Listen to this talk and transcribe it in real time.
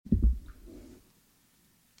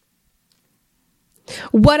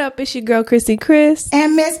What up? It's your girl, Chrissy Chris.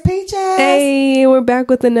 And Miss Peaches. Hey, we're back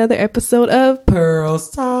with another episode of Pearls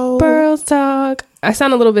Talk. Pearls Talk. I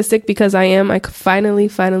sound a little bit sick because I finally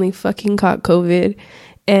fucking caught COVID.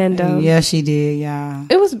 And yeah, she did, yeah.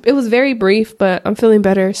 It was very brief, but I'm feeling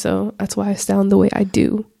better, so that's why I sound the way I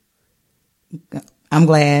do. I'm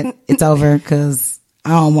glad it's over because I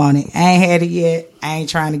don't want it. I ain't had it yet. I ain't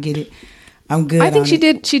trying to get it. I'm good. I think she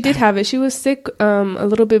did have it. She was sick a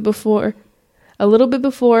little bit before. I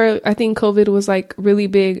think COVID was like really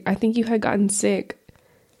big. I think you had gotten sick,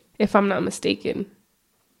 if I'm not mistaken,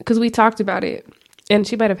 because we talked about it, and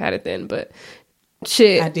she might have had it then. But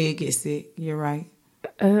shit, I did get sick. You're right.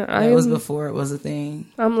 It was before it was a thing.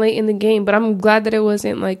 I'm late in the game, but I'm glad that it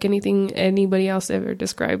wasn't like anything anybody else ever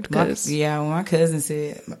described. Cause my cousin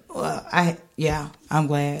said, well, I'm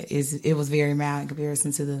glad it was very mild in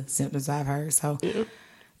comparison to the symptoms I've heard. So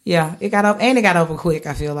yeah, it got over quick.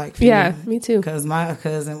 I feel like me too. Because my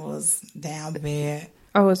cousin was down bad.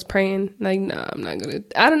 I was praying like, no, I'm not gonna.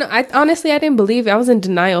 I don't know. I honestly didn't believe it. I was in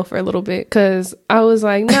denial for a little bit because I was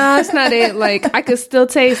like, nah, it's not it. Like I could still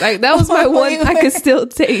taste. Like that was my one. I could still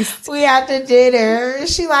taste. We had to dinner.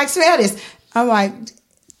 She like, smell this. I'm like,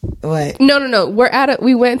 what? No.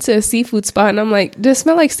 We went to a seafood spot and I'm like, does it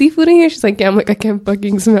smell like seafood in here? She's like, yeah. I'm like, I can't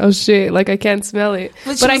fucking smell shit. Like I can't smell it.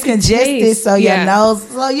 But I can congested, so your nose.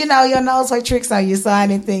 So your nose like tricks on you. So I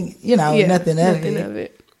didn't think nothing of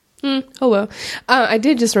it. Oh well. I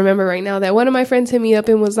did just remember right now that one of my friends hit me up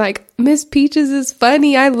and was like, Miss Peaches is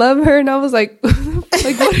funny, I love her. And I was like,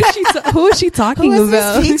 like what is she who is she talking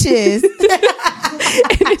about? Miss Peaches? And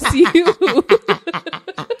it's you.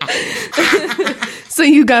 So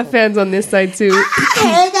you got fans on this side too.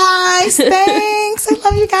 Hey guys, thanks. I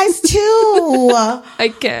love you guys too.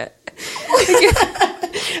 I can't.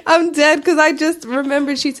 I'm dead because I just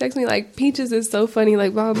remembered she texted me like, Peaches is so funny,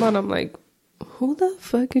 like blah blah. And I'm like, who the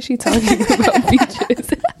fuck is she talking about? Peaches?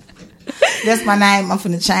 That's my name. I'm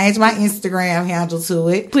finna change my Instagram handle to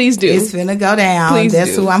it. Please do. It's finna go down. Please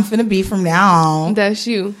That's do. who I'm finna be from now on. That's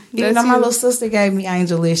you. Even though my little sister gave me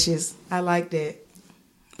Angelicious. I like that.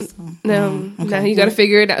 So, no, you got to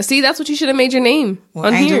figure it out. See, that's what you should have made your name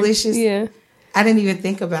on Angelicious? here. Yeah. I didn't even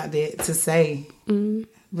think about that to say.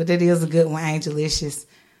 But that is a good one, Angelicious.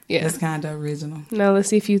 Yeah. That's kind of original. Now let's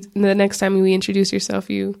see if the next time you introduce yourself,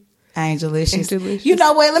 Angelicious. You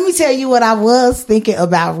know what? Let me tell you what I was thinking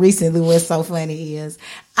about recently. What's so funny is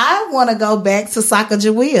I want to go back to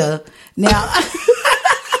Sacagawea. Now,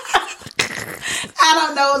 I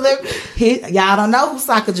don't know. Y'all don't know who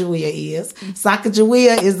Sacagawea is.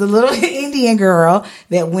 Sacagawea is the little Indian girl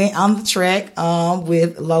that went on the track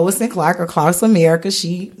with Lois and Clark, or Clark's America.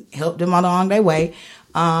 She helped them along their way.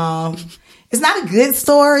 It's not a good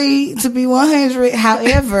story, to be 100.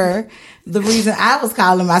 However, the reason I was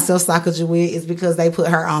calling myself Sacagawea is because they put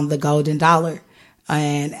her on the $Golden Dollar.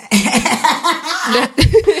 And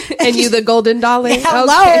and you the $Golden Dollar?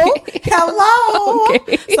 Hello. Okay. Hello.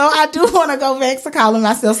 Okay. So I do want to go back to calling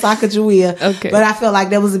myself Sacagawea. Okay. But I felt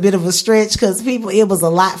like that was a bit of a stretch because it was a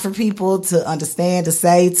lot for people to understand, to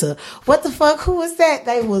say, to what the fuck, who was that?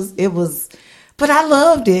 But I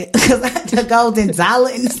loved it because the $Golden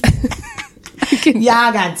Dollar.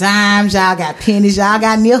 Y'all got dimes, y'all got pennies, y'all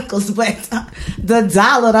got nickels, but the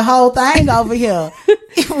dollar, the whole thing over here.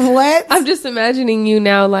 What? I'm just imagining you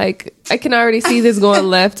now, like, I can already see this going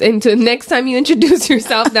left. And next time you introduce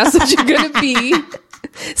yourself, that's what you're going to be.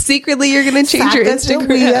 Secretly, you're going to change your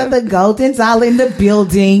Instagram. The $Golden Dollar in the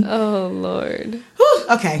building. Oh, Lord. Whew.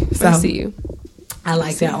 Okay. So I see you. I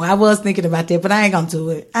like that one. I was thinking about that, but I ain't going to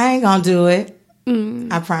do it.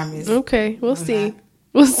 I promise. Okay. We'll see.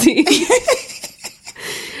 We'll see.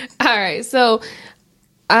 All right, so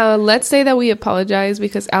let's say that we apologize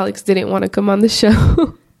because Alex didn't want to come on the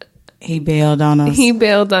show. He bailed on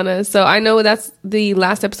us. So I know that's the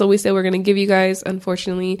last episode we said we're going to give you guys.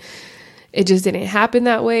 Unfortunately, it just didn't happen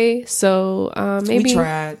that way. So maybe we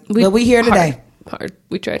tried, but we here today. Hard.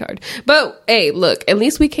 We tried hard. But hey, look, at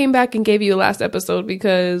least we came back and gave you a last episode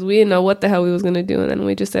because we didn't know what the hell we was going to do. And then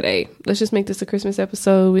we just said, hey, let's just make this a Christmas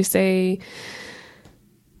episode. We say,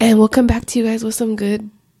 and we'll come back to you guys with some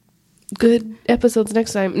good episodes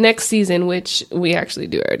next season, which we actually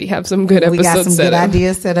do already have some good episodes. We got some good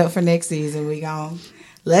ideas set up for next season.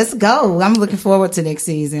 Let's go. I'm looking forward to next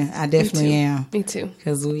season. I definitely am. Me too.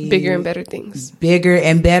 Because bigger and better things.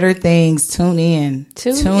 Tune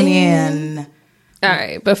in. All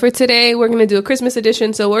right, but for today we're gonna do a Christmas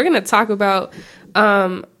edition. So we're gonna talk about.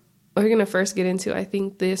 We're gonna first get into, I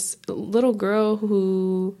think, this little girl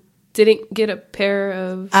who didn't get a pair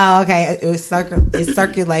of... Oh, okay. It's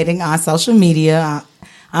circulating on social media.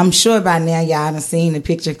 I'm sure by now y'all have seen the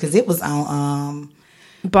picture because it was on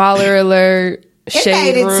Baller Alert, It Shade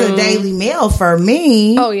made it Room. to Daily Mail for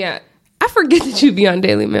me. Oh yeah, I forget that you be on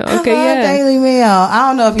Daily Mail. Okay, I love yeah. Daily Mail. I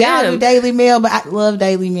don't know if y'all Damn. do Daily Mail, but I love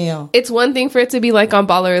Daily Mail. It's one thing for it to be like on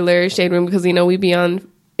Baller Alert, Shade Room, because we be on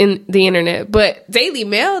in the internet, but Daily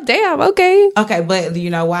Mail, damn, okay. Okay, but you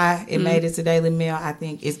know why it made it to Daily Mail? I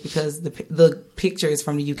think it's because the picture is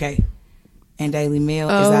from the UK, and Daily Mail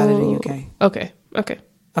is out of the UK. Okay.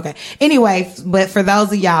 Anyway, but for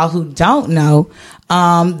those of y'all who don't know,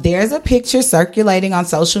 there's a picture circulating on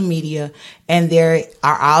social media, and there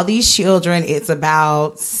are all these children. It's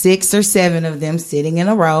about 6 or 7 of them sitting in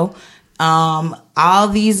a row. All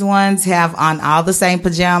these ones have on all the same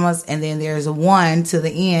pajamas, and then there's one to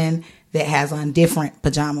the end that has on different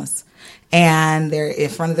pajamas. And they're in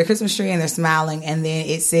front of the Christmas tree and they're smiling. And then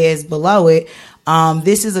it says below it,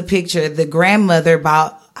 this is a picture. The grandmother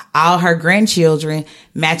bought all her grandchildren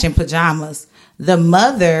matching pajamas. The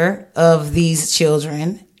mother of these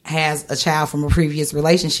children has a child from a previous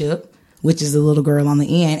relationship, which is a little girl on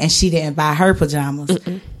the end, and she didn't buy her pajamas.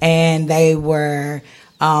 And they were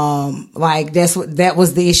like, that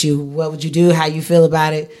was the issue. What would you do? How you feel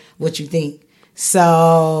about it? What you think?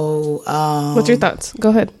 So What's your thoughts? Go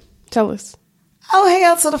ahead, tell us. Oh,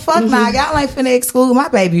 hell to the fuck nah. Y'all ain't finna exclude my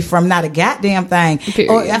baby from not a goddamn thing.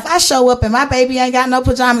 Period. Or if I show up and my baby ain't got no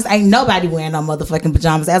pajamas, ain't nobody wearing no motherfucking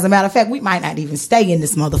pajamas. As a matter of fact, we might not even stay in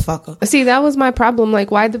this motherfucker. See, that was my problem.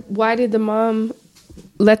 Like, why did the mom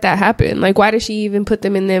let that happen? Like, why did she even put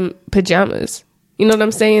them in them pajamas? You know what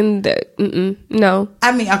I'm saying? That no.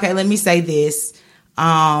 I mean, okay, let me say this.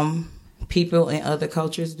 People in other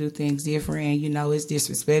cultures do things different, and it's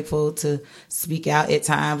disrespectful to speak out at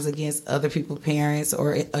times against other people's parents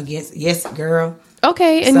or against, yes, girl.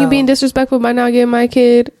 Okay, and you being disrespectful by not getting my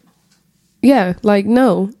kid. Yeah, like,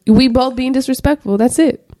 no. We both being disrespectful. That's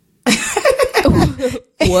it.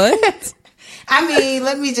 What? I mean,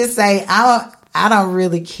 let me just say, I don't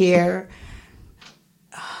really care.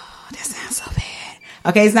 Oh, that sounds so bad.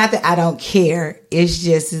 Okay, it's not that I don't care. It's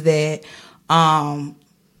just that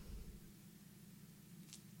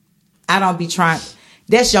I don't be trying.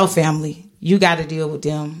 That's your family. You got to deal with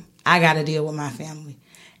them. I got to deal with my family.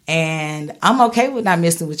 And I'm okay with not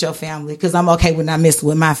messing with your family because I'm okay with not messing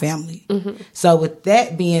with my family. So with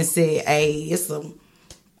that being said,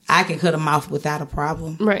 I can cut them off without a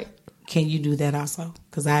problem. Right. Can you do that also?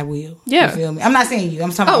 Because I will. Yeah. You feel me? I'm not saying you.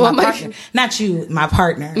 I'm talking about my partner. Not you, my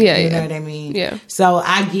partner. Yeah, you know what I mean? Yeah. So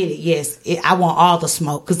I get it. Yes. I want all the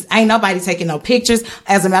smoke because ain't nobody taking no pictures.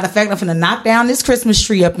 As a matter of fact, I'm finna knock down this Christmas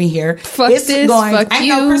tree up in here. Fuck this. Fuck ain't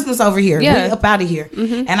you. no Christmas over here. Yeah. We up out of here.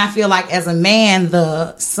 And I feel like as a man,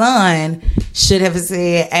 the son should have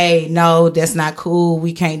said, hey, no, that's not cool.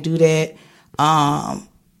 We can't do that.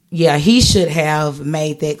 Yeah, he should have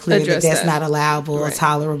made that clear that that's not allowable or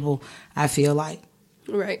tolerable, I feel like.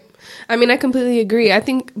 Right. I mean, I completely agree. I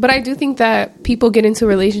do think that people get into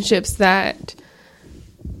relationships that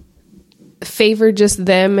favor just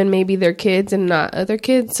them and maybe their kids and not other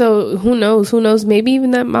kids. So who knows? Maybe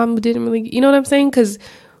even that mom didn't really, you know what I'm saying? Because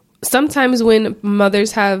sometimes when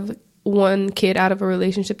mothers have one kid out of a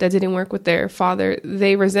relationship that didn't work with their father,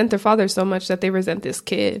 they resent their father so much that they resent this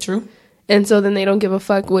kid. True. And so then they don't give a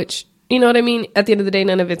fuck, which, you know what I mean? At the end of the day,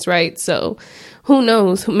 none of it's right. So who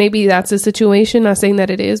knows? Maybe that's the situation. Not saying that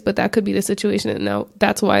it is, but that could be the situation. And now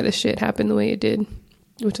that's why the shit happened the way it did,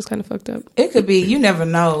 which is kind of fucked up. It could be. You never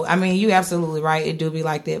know. I mean, you absolutely right. It do be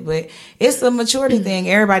like that, but it's a maturity thing.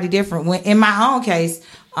 Everybody different. When in my own case,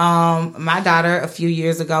 my daughter a few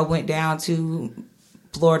years ago went down to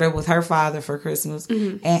Florida with her father for Christmas.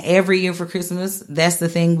 And every year for Christmas, that's the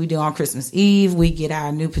thing we do on Christmas Eve. We get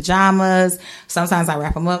our new pajamas. Sometimes I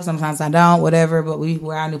wrap them up, sometimes I don't, whatever, but we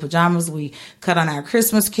wear our new pajamas. We cut on our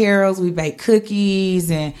Christmas carols. We bake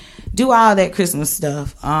cookies and do all that Christmas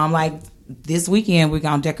stuff. Like this weekend, we're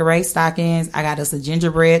going to decorate stockings. I got us a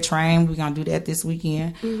gingerbread train. We're going to do that this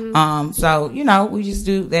weekend. So, we just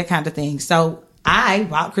do that kind of thing. So I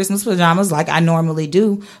bought Christmas pajamas like I normally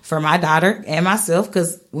do for my daughter and myself,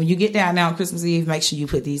 because when you get down there on Christmas Eve, make sure you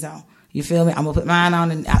put these on. You feel me? I'm going to put mine on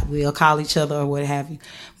and we'll call each other or what have you.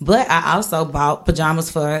 But I also bought pajamas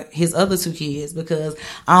for his other 2 kids because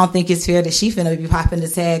I don't think it's fair that she finna be popping the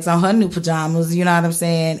tags on her new pajamas, you know what I'm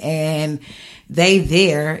saying? And they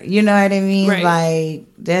there, you know what I mean? Right. Like,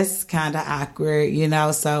 that's kind of awkward,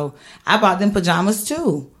 So I bought them pajamas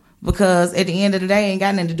too. Because at the end of the day, it ain't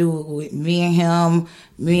got nothing to do with me and him,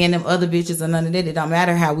 me and them other bitches or none of that. It don't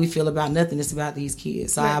matter how we feel about nothing. It's about these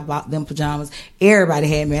kids. So right. I bought them pajamas. Everybody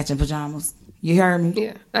had matching pajamas. You heard me?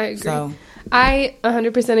 Yeah, I agree. So, I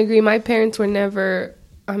 100% agree. My parents were never,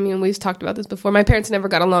 we've talked about this before. My parents never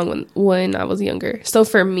got along when I was younger. So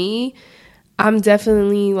for me, I'm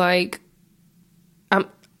definitely like,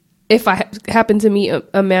 if I happen to meet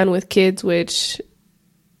a man with kids, which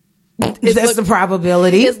that's the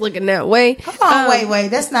probability. It's looking that way. Come on, wait.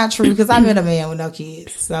 That's not true because I met a man with no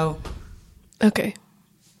kids. So, okay.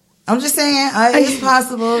 I'm just saying it's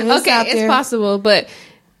possible. It's possible, but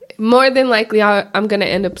more than likely, I'm gonna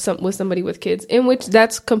end up with somebody with kids, in which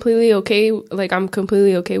that's completely okay. Like I'm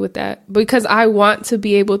completely okay with that because I want to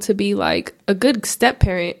be able to be like a good step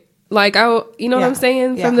parent. Like you know what I'm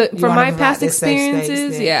saying? From my past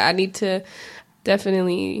experiences, I need to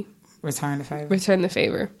definitely return the favor. Return the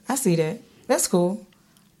favor. I see that. That's cool.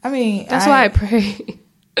 I mean, that's why I pray.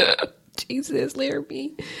 Jesus, Larry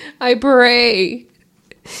B. I pray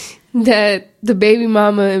that the baby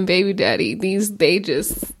mama and baby daddy, they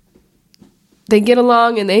get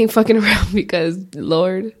along and they ain't fucking around because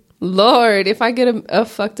Lord, if I get a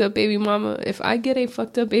fucked up baby mama, I'm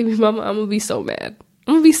gonna be so mad.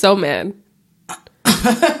 I'm gonna be so mad.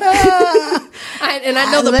 I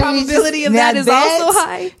know the probability of that is also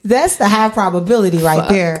high. That's the high probability right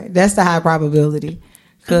there. That's the high probability.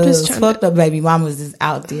 Because fucked up baby mamas is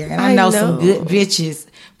out there. And I know some good bitches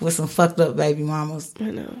with some fucked up baby mamas. I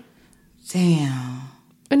know. Damn.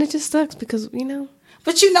 And it just sucks because,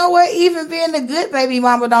 But you know what? Even being a good baby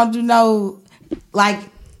mama don't do no... Like,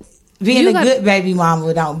 being a good baby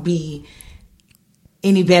mama don't be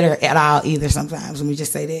any better at all either sometimes. Let me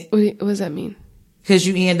just say that. What does that mean? Because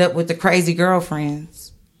you end up with the crazy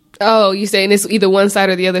girlfriends. Oh, you saying it's either one side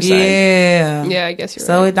or the other side? Yeah. Yeah, I guess you're right.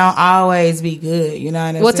 So it don't always be good. You know what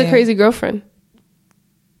I'm saying? What's a crazy girlfriend?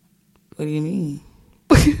 What do you mean?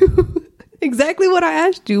 Exactly what I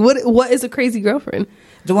asked you. What is a crazy girlfriend?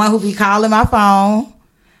 The one who be calling my phone.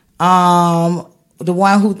 The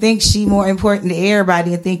one who thinks she more important to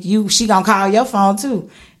everybody and think she gonna call your phone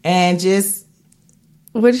too. And just...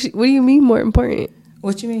 What do you mean more important?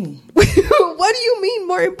 What you mean? What do you mean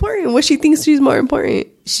more important? What she thinks she's more important?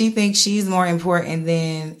 She thinks she's more important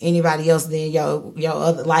than anybody else, than your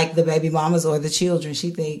other, like the baby mamas or the children.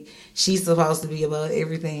 She think she's supposed to be above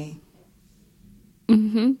everything.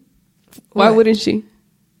 Mm-hmm. Why wouldn't she?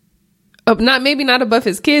 Maybe not above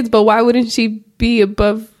his kids, but why wouldn't she be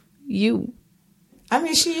above you? I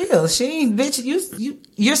mean, she is. She ain't, bitch.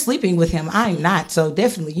 You're sleeping with him. I'm not. So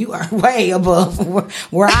definitely, you are way above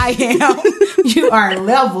where I am. You are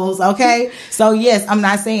levels, okay? So yes, I'm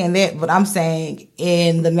not saying that, but I'm saying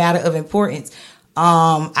in the matter of importance,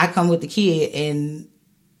 I come with the kid, and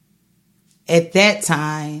at that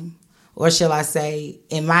time, or shall I say,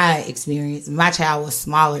 in my experience, my child was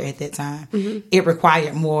smaller at that time. Mm-hmm. It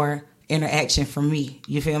required more interaction from me.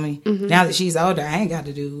 You feel me? Mm-hmm. Now that she's older, I ain't got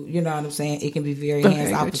to do, you know what I'm saying? It can be very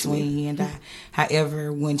hands off between he and I.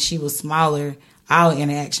 However, when she was smaller, all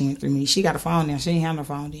interaction went through me. She got a phone now. She ain't have no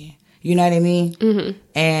phone then. You know what I mean? Mm-hmm.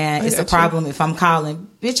 And it's a problem if I'm calling.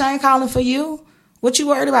 Bitch, I ain't calling for you. What you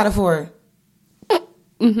worried about it for?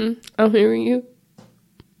 Mm-hmm. I'm hearing you.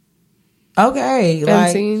 Okay.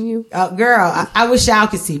 I'm seeing you. Girl, I wish y'all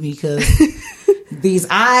could see me because... These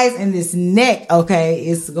eyes and this neck, okay,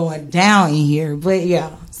 is going down in here. But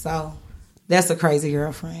yeah, so that's a crazy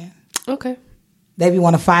girlfriend. Okay. They be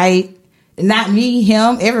want to fight. Not me,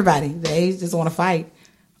 him, everybody. They just want to fight.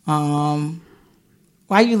 Why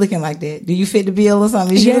are you looking like that? Do you fit the bill or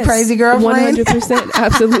something? Is you a crazy girlfriend? 100%.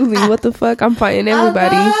 Absolutely. What the fuck? I'm fighting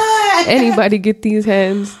everybody. Anybody get these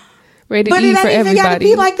hands. Ready to eat for everybody. But it ain't even gotta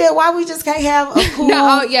be like that. Why we just can't have a cool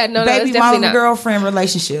baby mama girlfriend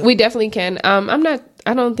relationship? We definitely can. I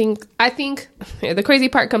think the crazy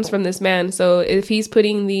part comes from this man. So if he's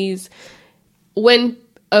putting these, when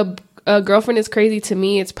a girlfriend is crazy to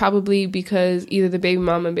me, it's probably because either the baby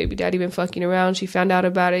mama and baby daddy been fucking around. She found out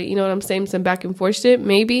about it. You know what I'm saying? Some back and forth shit.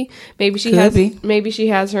 Maybe she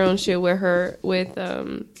has her own shit with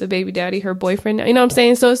the baby daddy, her boyfriend. You know what I'm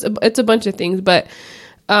saying? So it's a bunch of things, but.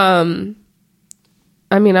 I mean,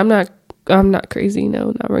 I'm not crazy.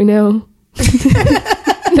 No, not right now.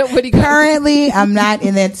 Nobody currently. I'm not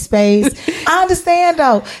in that space. I understand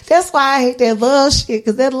though. That's why I hate that love shit,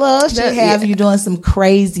 because that love shit have you doing some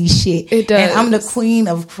crazy shit. It does. And I'm the queen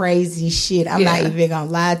of crazy shit. I'm not even gonna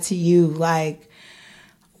lie to you. Like,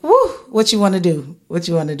 woo, what you want to do?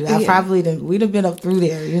 I probably we'd have been up through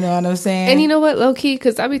there. You know what I'm saying? And you know what, low key,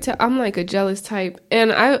 because I'm like a jealous type.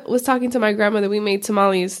 And I was talking to my grandmother. We made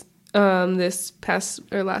tamales this past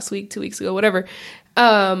or last week, 2 weeks ago, whatever.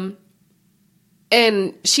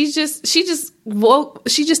 And she just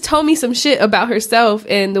told me some shit about herself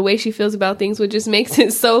and the way she feels about things, which just makes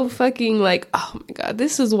it so fucking like, oh my God,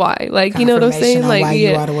 this is why. Like, you know what I'm saying? Like, why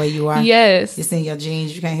you are the way you are. Yes. It's in your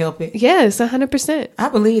genes. You can't help it. Yes, 100%. I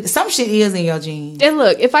believe some shit is in your genes. And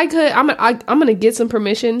look, if I could, I'm gonna get some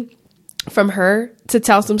permission from her to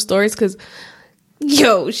tell some stories, because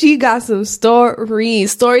she got some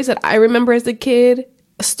stories that I remember as a kid,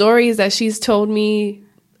 stories that she's told me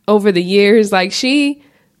over the years. Like, she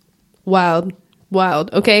wild.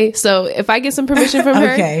 Okay, so if I get some permission from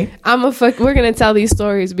her, okay, we're gonna tell these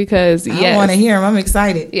stories, because I want to hear them. I'm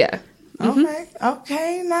excited. Yeah.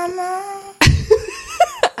 Okay, Mama.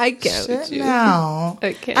 I can't with you. No.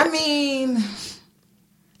 Okay. I mean,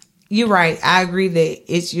 you're right. I agree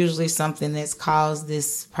that it's usually something that's caused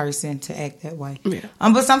this person to act that way. Yeah.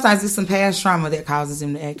 But sometimes it's some past trauma that causes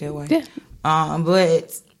them to act that way. Yeah.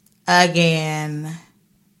 But again,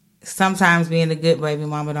 sometimes being a good baby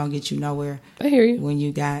mama don't get you nowhere. I hear you. When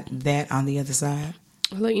you got that on the other side.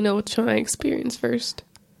 I'll let you know which one I experienced first.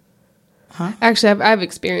 Huh? Actually, I've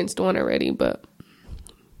experienced one already, but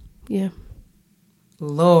yeah.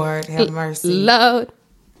 Lord have mercy. Lord.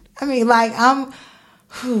 I mean, like, I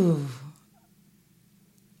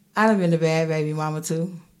done been a bad baby mama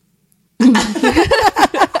too.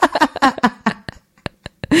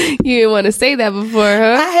 You didn't want to say that before,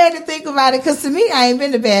 huh? I had to think about it, because to me, I ain't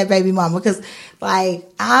been a bad baby mama. Because, like,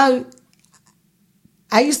 I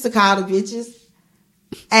used to call the bitches.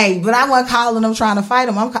 Hey, but I wasn't calling them trying to fight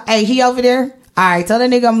them. Hey, he over there? All right, tell that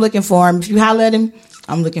nigga I'm looking for him. If you holler at him,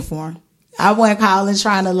 I'm looking for him. I wasn't calling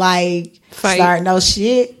trying to, like, fight. Start no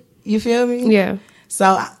shit. You feel me? Yeah. So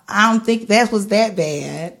I don't think that was that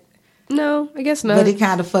bad. No, I guess not. But it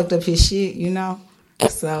kind of fucked up his shit, you know?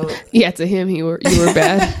 So yeah, to him, you were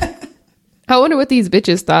bad. I wonder what these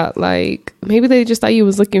bitches thought. Like, maybe they just thought you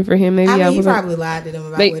was looking for him. Maybe I mean, he was probably lied to them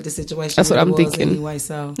about what the situation that's what I'm was thinking. Anyway,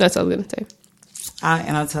 so that's what I was gonna say.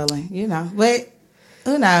 And I'm telling but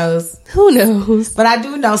who knows? Who knows? But I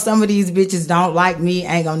do know some of these bitches don't like me,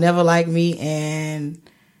 ain't gonna never like me, and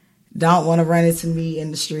don't want to run into me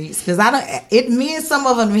in the streets, because me and some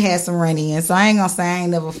of them had some run-ins, so I ain't gonna say I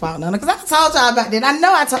ain't never fought none, because I told y'all about that. I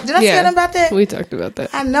know did I say them about that? We talked about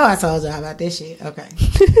that. I know I told y'all about that shit. Okay.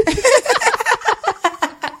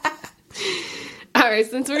 All right,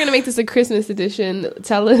 since we're gonna make this a Christmas edition,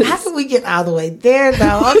 tell us. How did we get all the way there,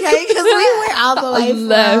 though? Okay, because we went all the way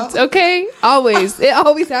left. Okay, always. It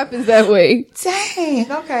always happens that way. Dang.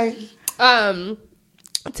 Okay. I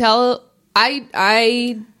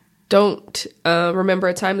don't remember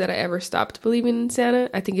a time that I ever stopped believing in Santa.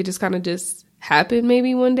 I think it just kind of just happened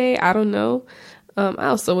maybe one day. I don't know. I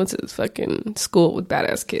also went to this fucking school with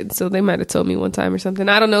badass kids, so they might have told me one time or something.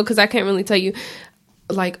 I don't know, because I can't really tell you,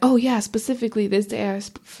 like, oh yeah, specifically this day I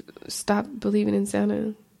stopped believing in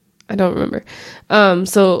Santa. I don't remember.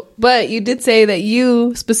 But you did say that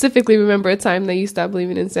you specifically remember a time that you stopped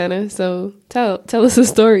believing in Santa. So tell us a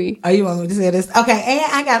story. Oh, you want me to say this? Okay,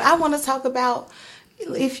 and I want to talk about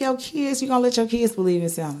if you're gonna let your kids believe in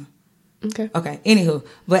Santa. Okay. Anywho,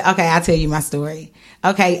 but okay, I'll tell you my story.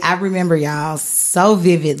 Okay, I remember, y'all, so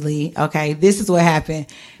vividly. Okay, this is what happened.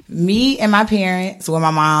 Me and my parents,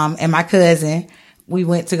 my mom and my cousin, we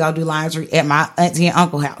went to go do laundry at my auntie and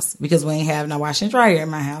uncle house, because we ain't have no washer and dryer at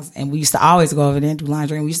my house, and we used to always go over there and do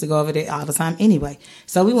laundry, and we used to go over there all the time anyway.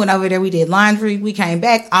 So we went over there, we did laundry, we came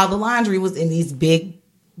back, all the laundry was in these big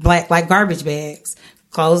black like garbage bags,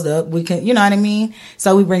 closed up. We can, you know what I mean?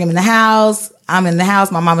 So we bring them in the house. I'm in the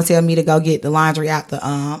house. My mama tell me to go get the laundry out the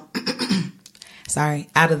out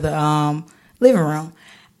of the living room.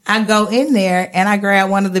 I go in there and I grab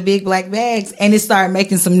one of the big black bags, and it started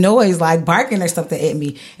making some noise, like barking or something at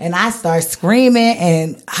me. And I start screaming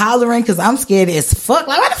and hollering, because I'm scared as fuck.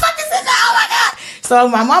 Like, what the fuck is this? Oh my God. So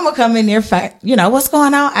my mama come in there, what's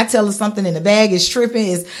going on? I tell her something in the bag is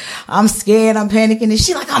tripping. I'm scared, I'm panicking. And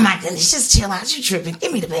she like, oh my goodness, just chill out. You tripping.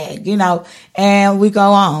 Give me the bag, and we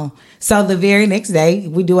go on. So the very next day,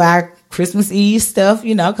 we do our Christmas Eve stuff,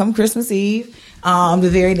 come Christmas Eve. The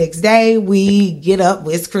very next day, we get up.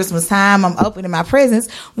 It's Christmas time. I'm opening my presents.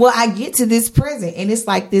 Well, I get to this present, and it's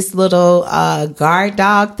like this little guard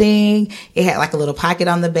dog thing. It had like a little pocket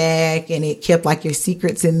on the back, and it kept like your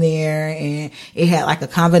secrets in there, and it had like a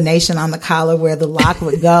combination on the collar where the lock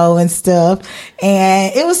would go and stuff.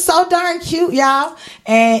 And it was so darn cute, y'all.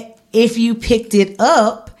 And if you picked it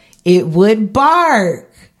up, it would bark.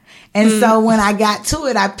 And so when I got to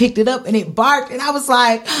it, I picked it up and it barked, and I was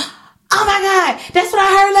like, oh my God, that's what I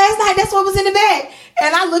heard last night. That's what was in the bag.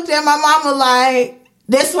 And I looked at my mama like,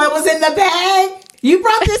 that's what was in the bag? You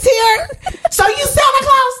brought this here? So you Santa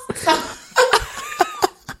Claus?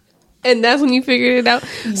 And that's when you figured it out?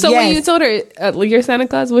 So yes. When you told her you're Santa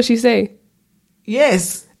Claus, what'd she say?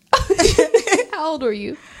 Yes. How old were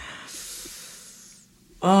you?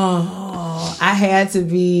 Oh, I had to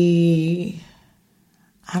be...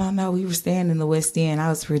 I don't know. We were staying in the West End. I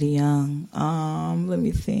was pretty young. Let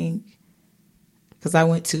me think. Because I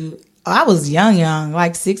went to I was young,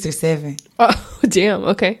 like 6 or 7. Oh, damn.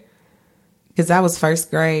 Okay. Because I was first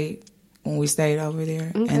grade when we stayed over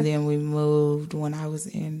there. Okay. And then we moved when I was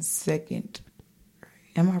in second grade.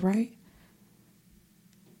 Am I right?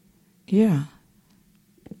 Yeah.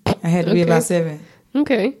 I had to be about 7.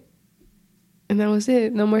 Okay. And that was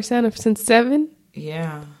it. No more Santa since 7?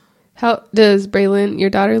 Yeah. How does Braylon, your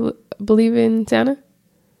daughter, believe in Santa?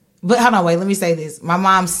 But hold on, wait, let me say this. My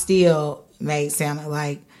mom still made Santa.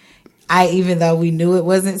 Like, even though we knew it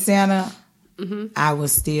wasn't Santa, I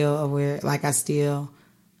was still aware. Like, I still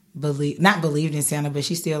not believed in Santa, but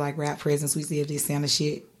she still like wrap presents. We still did Santa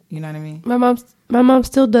shit. You know what I mean? My mom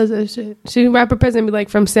still does that shit. She can wrap a present and be like,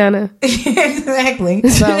 from Santa. Exactly.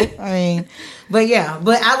 So, I mean, but yeah,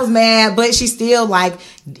 but I was mad, but she still like,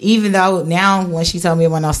 even though now when she told me it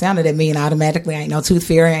wasn't no Santa, that mean automatically ain't no tooth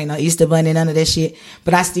fairy, ain't no Easter bunny, none of that shit.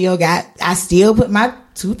 But I still put my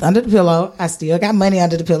tooth under the pillow. I still got money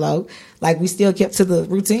under the pillow. Like, we still kept to the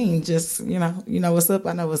routine. Just, you know what's up.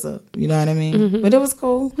 I know what's up. You know what I mean? But it was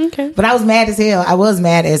cool. Okay. But I was mad as hell. I was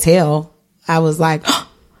mad as hell. I was like,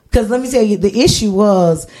 because let me tell you,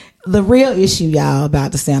 the real issue, y'all,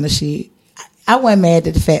 about the Santa shit. I wasn't mad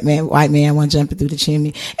that the white man wasn't jumping through the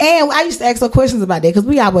chimney. And I used to ask her questions about that because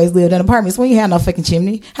we always lived in apartments. We ain't had no fucking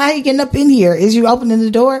chimney. How are you getting up in here? Is you opening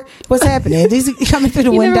the door? What's happening? Is he coming through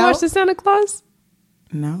the window? You never watched the Santa Claus?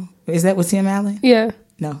 No. Is that with Tim Allen? Yeah.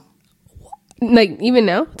 No. Like, even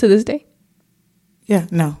now, to this day? Yeah,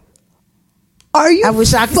 no. Are you I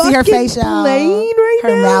wish I could see her face, y'all.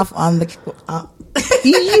 Her mouth on the...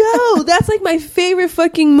 Yo, that's like my favorite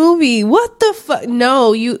fucking movie. What the fuck?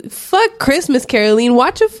 No, fuck Christmas Caroline.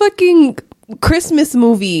 Watch a fucking Christmas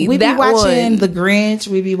movie. We be watching The Grinch.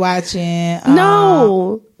 We be watching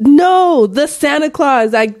No, the Santa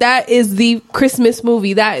Claus. Like, that is the Christmas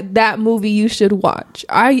movie. That movie you should watch.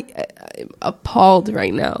 I'm appalled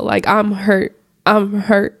right now. Like, I'm hurt.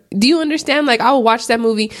 Do you understand? Like, I will watch that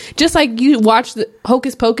movie just like you watch the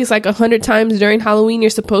Hocus Pocus like 100 times during Halloween. You're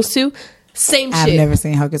supposed to. Same shit. I've never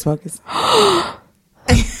seen Hocus Pocus.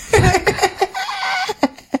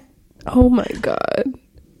 Oh my god.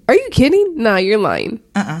 Are you kidding? Nah, you're lying.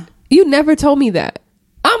 You never told me that.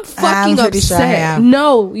 I'm fucking upset. Sure I have.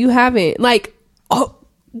 No, you haven't. Like, oh,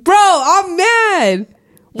 bro, I'm mad.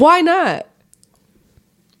 Why not?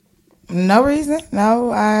 No reason.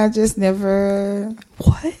 No, I just never.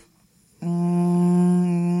 What?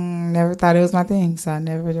 Never thought it was my thing, so I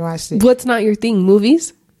never watched it. What's not your thing?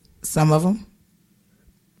 Movies? Some of them.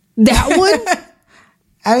 That one?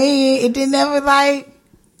 I mean, it didn't ever like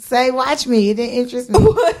say watch me. It didn't interest me.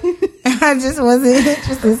 What? I just wasn't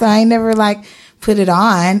interested, so I ain't never like put it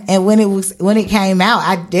on. And when it came out,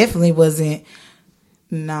 I definitely wasn't.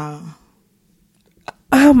 No.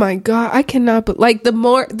 Oh my god, I cannot. But like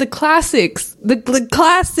the classics, the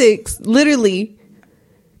classics, literally.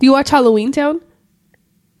 Do you watch Halloween Town?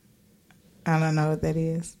 I don't know what that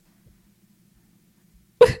is.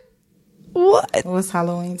 What? What's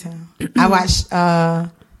Halloween Town? I watched the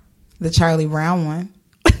Charlie Brown one.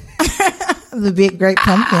 The Big Great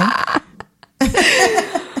Pumpkin.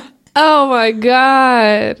 Oh my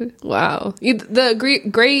god. Wow.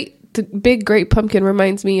 The Big Great Pumpkin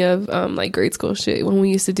reminds me of like grade school shit when we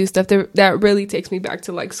used to do stuff that really takes me back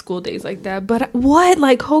to like school days like that. But what?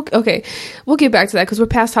 Like, okay, we'll get back to that because we're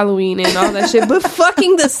past Halloween and all that shit. But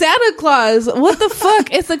fucking the Santa Claus, what the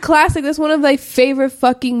fuck? It's a classic. That's one of my favorite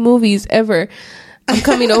fucking movies ever. I'm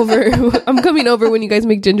coming over when you guys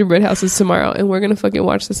make gingerbread houses tomorrow, and we're gonna fucking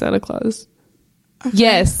watch the Santa Claus. Okay.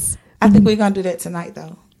 Yes, I think we're gonna do that tonight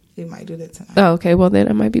though. We might do that tonight. Oh, okay. Well, then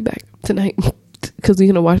I might be back tonight. Because we're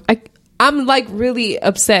gonna watch. I'm like really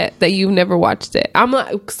upset that you've never watched it. I'm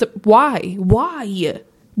like, why? You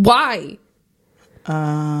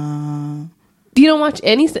don't watch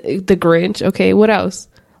any The Grinch? Okay, what else?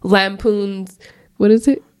 Lampoons. What is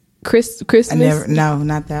it? Christmas? No,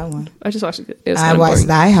 not that one. I just watched it. I watched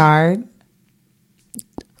Die Hard.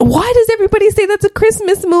 Why does everybody say that's a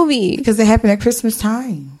Christmas movie? Because it happened at Christmas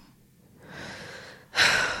time.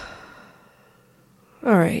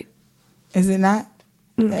 All right. Is it not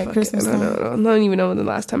at Christmas time? No. I don't even know when the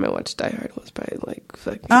last time I watched Die Hard was. Probably like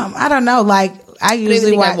fucking. I don't know. Like, I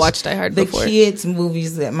usually watched Die Hard before. Kids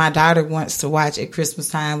movies that my daughter wants to watch at Christmas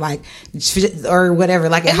time, like, or whatever.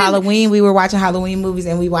 Like at Halloween, we were watching Halloween movies,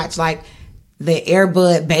 and we watched like the Air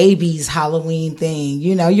Bud Babies Halloween thing.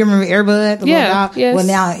 You know, you remember Air Bud, the little dog? Yes. Well,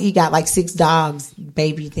 now he got like 6 dogs,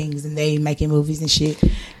 baby things, and they making movies and shit.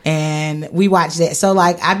 And we watched that. So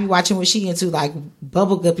like, I be watching what she into, like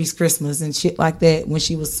Bubble Guppy's Christmas and shit like that when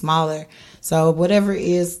she was smaller. So whatever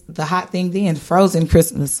is the hot thing then, Frozen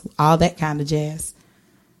Christmas, all that kind of jazz.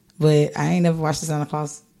 But I ain't never watched the Santa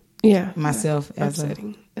Claus. Yeah. myself as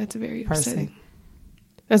upsetting. That's very person. upsetting.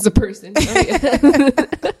 As a person. Oh, yeah.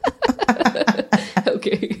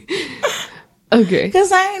 Okay. Okay.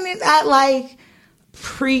 Because I like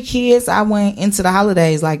pre-kids, I went into the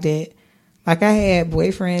holidays like that. Like I had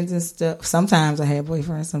boyfriends and stuff. Sometimes I had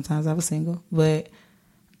boyfriends, sometimes I was single. But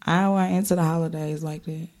I went into the holidays like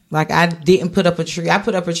that. Like I didn't put up a tree. I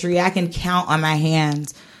put up a tree I can count on my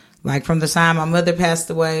hands. Like from the time my mother passed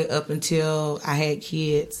away up until I had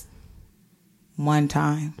kids. One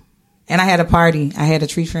time. And I had a party. I had a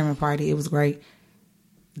tree trimming party. It was great.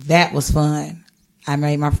 That was fun. I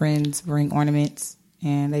made my friends bring ornaments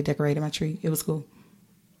and they decorated my tree. It was cool.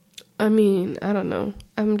 I mean, I don't know.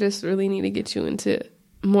 I'm just really need to get you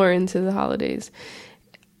more into the holidays.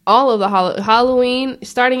 All of the Halloween,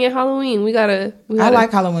 starting at Halloween, we gotta. I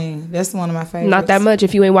like Halloween. That's one of my favorites. Not that much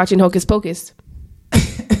if you ain't watching Hocus Pocus.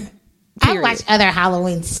 I watch other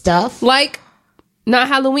Halloween stuff. Like, not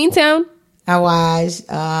Halloween Town. I watch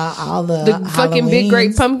all the fucking Big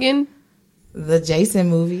Great Pumpkin. The Jason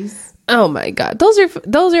movies. Oh my God. Those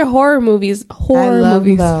are horror movies. Horror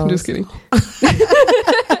movies. Those. I'm just kidding.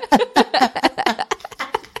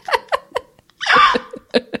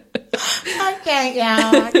 I can't,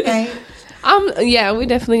 y'all. I can't. Yeah, we're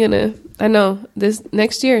definitely gonna. I know this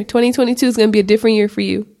next year, 2022 is gonna be a different year for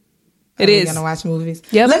you. It is. Gonna watch movies.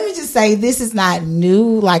 Yep. Let me just say, this is not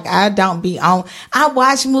new. Like I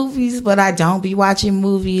watch movies, but I don't be watching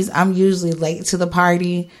movies. I'm usually late to the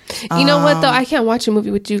party. You know what though? I can't watch a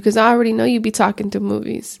movie with you because I already know you be talking to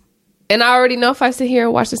movies. And I already know if I sit here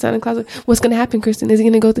and watch the Santa Claus, what's going to happen, Kristen? Is he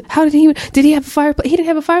going to go through? How did he have a fireplace? He didn't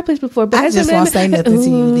have a fireplace before. But I just won't say nothing to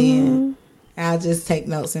you then. I'll just take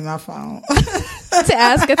notes in my phone. To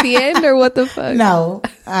ask at the end or what the fuck? No,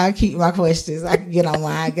 I'll keep my questions. I can get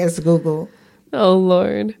online, I guess Google. Oh,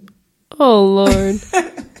 Lord. Because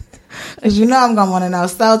you know I'm going to want to know.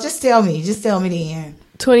 So just tell me the end.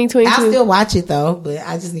 2022. I'll still watch it though, but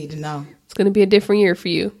I just need to know. It's going to be a different year for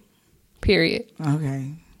you. Period.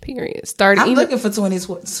 Okay. Period. I'm looking for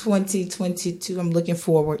 2022. I'm looking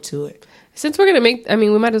forward to it. Since we're going to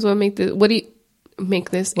we might as well make this. What do you make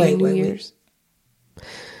this a New Year's?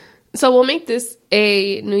 So we'll make this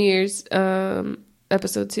a New Year's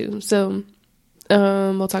episode too. So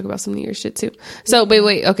we'll talk about some New Year's shit too. So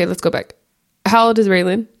wait. Okay, let's go back. How old is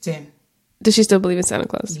Raylan? 10. Does she still believe in Santa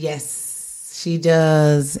Claus? Yes, she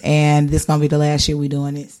does. And this is going to be the last year we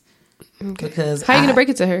doing this. Okay. Because how are you going to break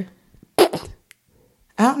it to her?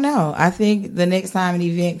 I don't know. I think the next time an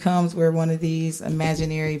event comes where one of these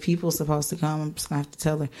imaginary people is supposed to come, I'm just going to have to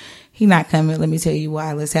tell her, he not coming. Let me tell you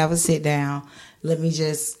why. Let's have a sit down.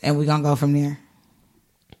 And we're going to go from there.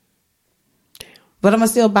 Damn. But I'm going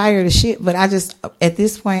to still buy her the shit. But at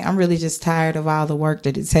this point, I'm really just tired of all the work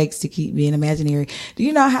that it takes to keep being imaginary. Do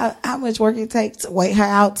you know how much work it takes to wait her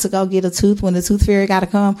out to go get a tooth when the tooth fairy got to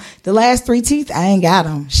come? The last 3 teeth, I ain't got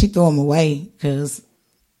them. She threw them away because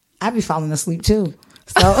I be falling asleep too.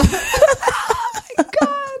 So, oh my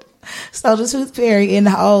God. So the tooth fairy in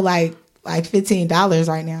the hole like $15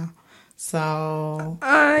 right now. So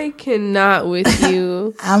I cannot with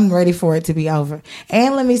you. I'm ready for it to be over.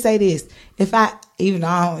 And let me say this: even though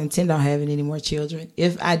I don't intend on having any more children,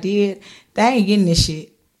 if I did, they ain't getting this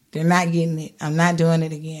shit. They're not getting it. I'm not doing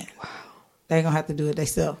it again. Wow. They're gonna have to do it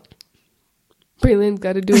themselves. Braylon's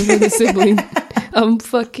got to do it with a sibling. I'm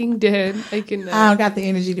fucking dead. I cannot. I don't got the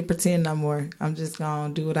energy to pretend no more. I'm just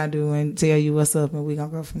gonna do what I do and tell you what's up, and we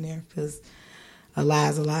gonna go from there. Because a lie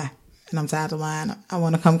is a lie, and I'm tired of lying. I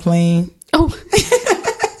want to come clean. Oh,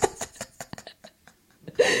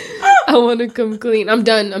 I want to come clean. I'm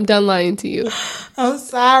done. I'm done lying to you. I'm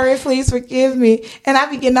sorry. Please forgive me. And I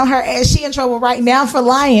be getting on her ass. She in trouble right now for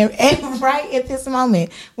lying. And right at this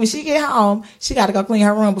moment, when she get home, she got to go clean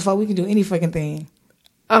her room before we can do any fucking thing.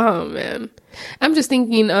 Oh man, I'm just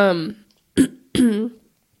thinking. I'm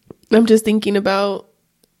just thinking about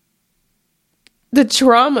the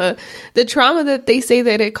trauma that they say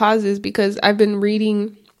that it causes, because I've been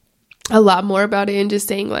reading a lot more about it and just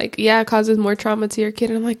saying like, yeah, it causes more trauma to your kid.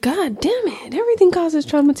 And I'm like, God damn it, everything causes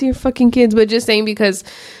trauma to your fucking kids. But just saying because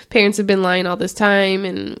parents have been lying all this time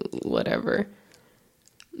and whatever.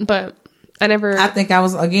 But I think I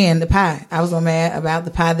was, again, the pie. I was so mad about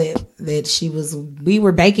the pie that we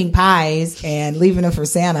were baking pies and leaving them for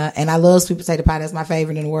Santa. And I love sweet potato pie. That's my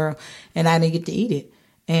favorite in the world. And I didn't get to eat it.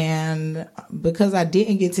 And because I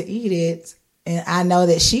didn't get to eat it, and I know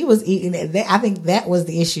that she was eating it, I think that was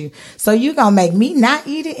the issue. So you gonna make me not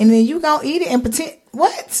eat it, and then you gonna eat it and pretend,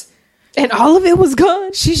 what? And all of it was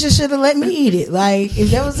gone? She just should have let me eat it. Like,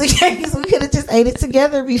 if that was the case, we could have just ate it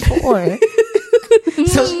together before.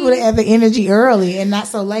 So she would have had the energy early and not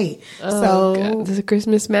so late. Oh, God. This is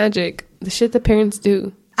Christmas magic. The shit that parents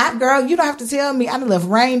do. Girl, you don't have to tell me. I done left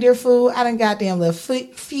reindeer food. I done goddamn left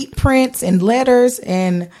feet prints and letters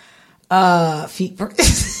and feet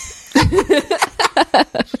prints.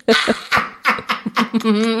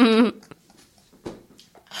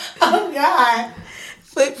 Oh, God.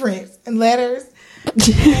 Footprints and letters.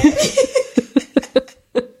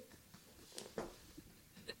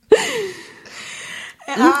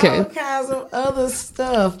 And all kinds of other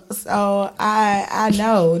stuff. So I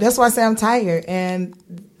know. That's why I say I'm tired. And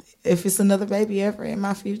if it's another baby ever in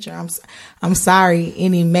my future, I'm sorry,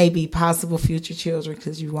 any maybe possible future children,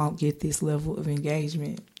 because you won't get this level of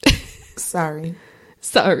engagement. Sorry.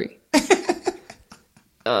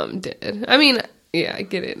 I'm dead. I mean, yeah, I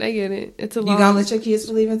get it. It's a long... You gonna let your kids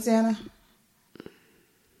believe in Santa?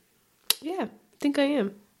 Yeah, I think I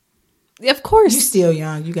am. Of course. You still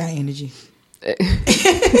young. You got energy.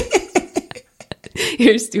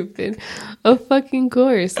 You're stupid. Of fucking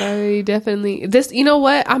course. I definitely... You know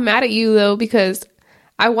what? I'm mad at you, though, because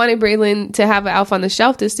I wanted Braylon to have an Elf on the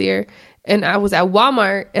Shelf this year, and I was at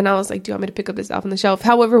Walmart, and I was like, do you want me to pick up this Elf on the Shelf?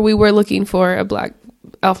 However, we were looking for a black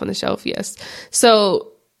Elf on the Shelf, yes. So...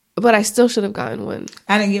 But I still should have gotten one.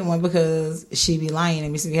 I didn't get one because she be lying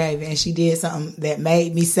and misbehaving, and she did something that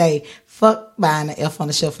made me say, fuck buying an Elf on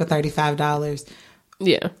the Shelf for $35.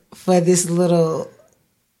 Yeah. For this little...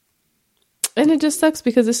 And it just sucks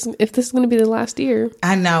because if this is going to be the last year.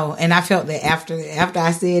 I know. And I felt that after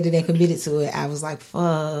I said it and committed to it, I was like,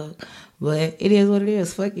 fuck. But it is what it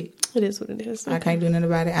is. Fuck it. It is what it is. Okay. I can't do nothing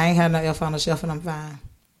about it. I ain't had no Elf on the Shelf and I'm fine.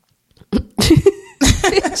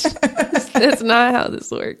 That's not how this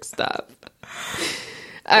works. Stop.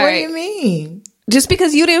 What do you mean? Just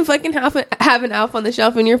because you didn't fucking have an Elf on the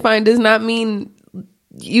Shelf and you're fine does not mean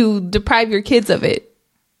you deprive your kids of it.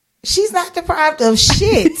 She's not deprived of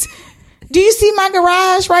shit. Do you see my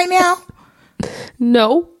garage right now?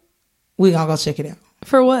 No. We gonna go check it out.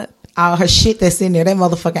 For what? All her shit that's in there. That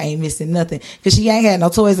motherfucker ain't missing nothing. Because she ain't had no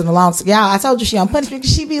toys in a long time. Y'all, I told you she on punishment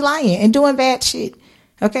because she be lying and doing bad shit.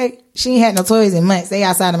 Okay? She ain't had no toys in months. They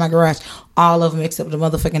outside of my garage. All of them except the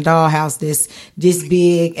motherfucking dollhouse this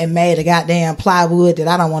big and made of goddamn plywood that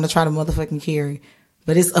I don't want to try to motherfucking carry.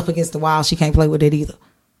 But it's up against the wall. She can't play with it either.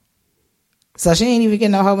 So she ain't even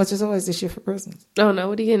getting a whole bunch of toys this year for Christmas. Oh, no.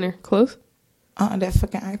 What are you getting her? Clothes? That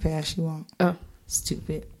fucking iPad she want. Oh.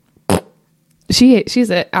 Stupid.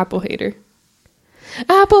 She's an Apple hater.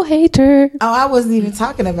 Apple hater. Oh, I wasn't even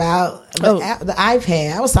talking about the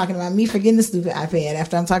iPad. I was talking about me forgetting the stupid iPad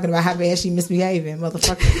after I'm talking about how bad she misbehaving.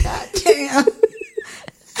 Motherfucker. Goddamn.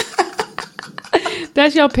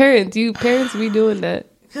 That's your parents. You parents be doing that.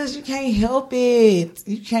 Because you can't help it.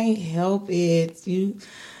 You can't help it.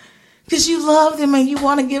 Because you love them and you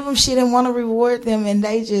want to give them shit and want to reward them, and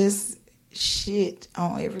they just shit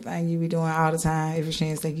on everything you be doing all the time, every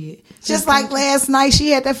chance they get. Just like last night,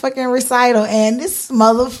 she had that fucking recital and this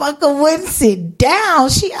motherfucker wouldn't sit down.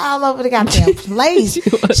 She all over the goddamn place.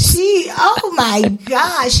 Oh my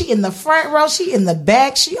God, she in the front row, she in the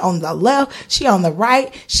back, she on the left, she on the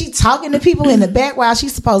right, she talking to people in the back while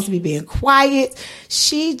she's supposed to be being quiet.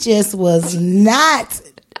 She just was not.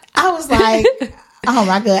 I was like, oh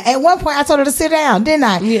my God. At one point I told her to sit down, didn't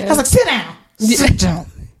I? Yeah. I was like, sit down. Sit down.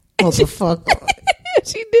 Motherfucker.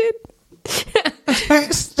 She did.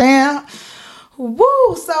 Stand.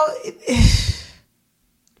 Woo. So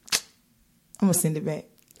I'm gonna send it back.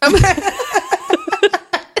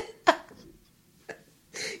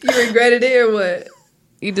 You regretted it or what?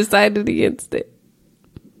 You decided against it.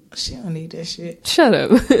 She don't need that shit. Shut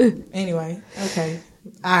up. Anyway, okay.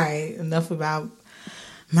 All right. Enough about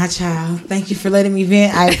my child. Thank you for letting me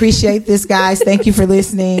vent. I appreciate this, guys. Thank you for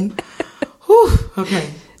listening. Whew. Okay.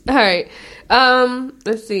 All right.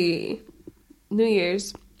 Let's see. New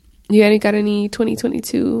Year's. You got any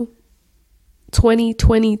 2022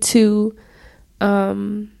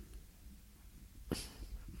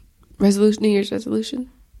 resolution, New Year's resolution?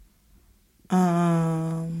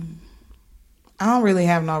 I don't really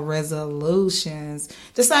have no resolutions.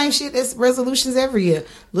 The same shit as resolutions every year.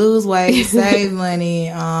 Lose weight, save money,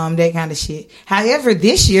 that kind of shit. However,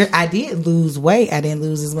 this year I did lose weight. I didn't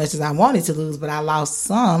lose as much as I wanted to lose, but I lost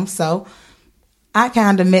some. So I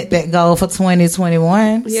kind of met that goal for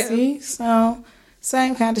 2021. Yeah. See? So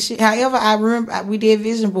same kind of shit. However, I remember we did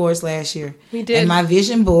vision boards last year. We did. And my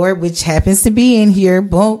vision board, which happens to be in here,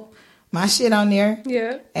 boom, my shit on there.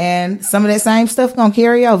 Yeah. And some of that same stuff gonna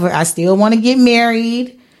carry over. I still want to get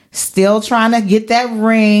married. Still trying to get that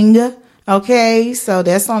ring. Okay, so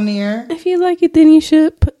that's on there. If you like it, then you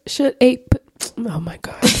should oh my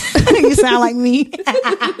God. You sound like me.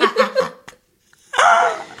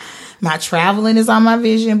 My traveling is on my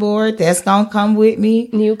vision board. That's gonna come with me.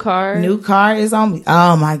 New car is on me.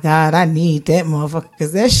 Oh my God, I need that motherfucker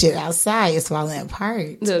because that shit outside is falling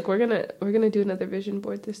apart. Look, we're gonna do another vision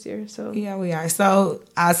board this year. So yeah, we are. So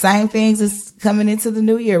same things is coming into the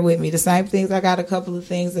new year with me. The same things. I got a couple of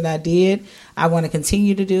things that I did. I want to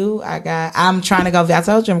continue to do. I'm trying to go. I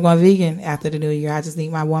told you I'm going vegan after the new year. I just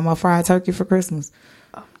need my one more fried turkey for Christmas.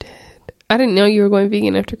 I'm dead. I didn't know you were going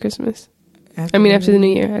vegan after Christmas. After the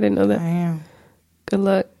new year. I didn't know that. I am. Good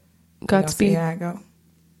luck. Godspeed. See how I go.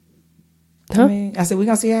 Huh? I said, we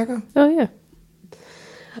gonna see how I go. Oh, yeah.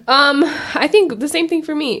 I think the same thing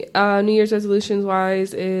for me. New Year's resolutions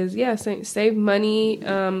wise is, save money,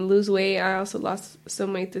 lose weight. I also lost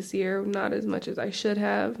some weight this year. Not as much as I should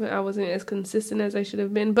have. I wasn't as consistent as I should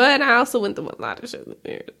have been. But I also went through a lot of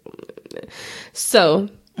shit. So...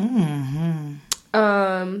 Mm-hmm.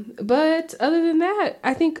 But other than that,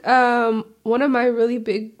 I think one of my really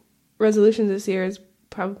big resolutions this year is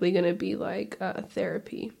probably going to be like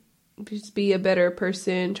therapy. Just be a better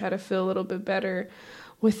person, try to feel a little bit better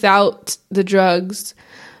without the drugs.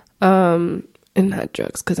 And not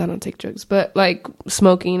drugs because I don't take drugs, but like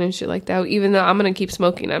smoking and shit like that. Even though I'm going to keep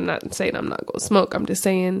smoking, I'm not saying I'm not going to smoke. I'm just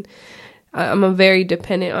saying I'm a very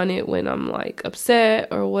dependent on it when I'm like upset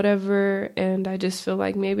or whatever, and I just feel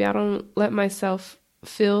like maybe I don't let myself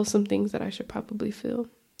feel some things that I should probably feel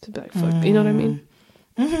to be like fuck, you know what I mean?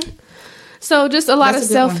 Mm-hmm. So just a lot of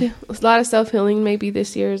self healing. Maybe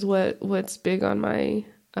this year is what's big on my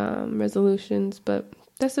resolutions, but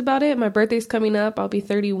that's about it. My birthday's coming up. I'll be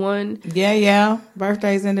 31. Yeah,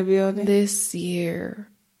 birthday's in the building. This year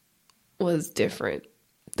was different.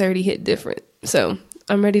 30 hit different, so.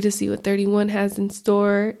 I'm ready to see what 31 has in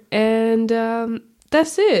store. And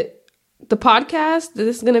that's it. The podcast,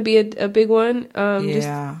 this is going to be a big one. Just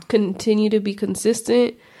continue to be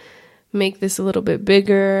consistent. Make this a little bit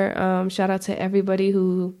bigger. Shout out to everybody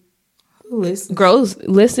who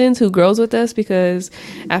listens, who grows with us. Because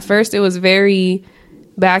at first it was very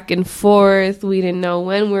back and forth. We didn't know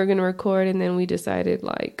when we were going to record. And then we decided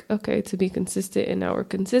like, okay, to be consistent. And now we're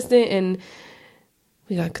consistent. And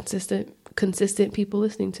we got consistent people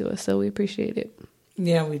listening to us, so we appreciate it.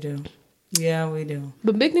 Yeah, we do.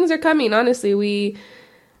 But big things are coming. Honestly, we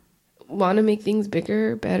want to make things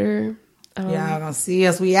bigger, better. Y'all gonna see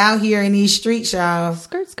us. We out here in these streets, y'all.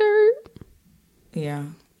 Skirt. Yeah.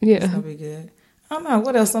 It's gonna be good. I don't know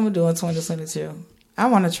what else I'm gonna do in 2022. I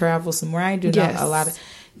want to travel some more. I ain't doing a lot of.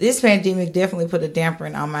 This pandemic definitely put a damper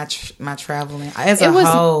on my traveling as a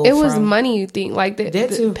whole. It was money thing. Like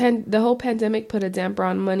the whole pandemic put a damper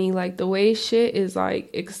on money. Like the way shit is like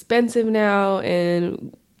expensive now,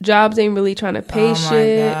 and jobs ain't really trying to pay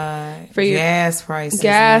shit for your gas prices.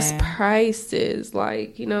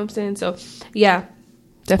 Like, you know what I'm saying? So yeah,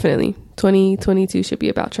 definitely 2022 should be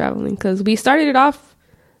about traveling because we started it off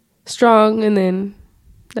strong and then.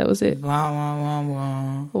 That was it.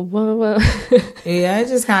 Yeah, it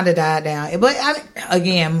just kind of died down. But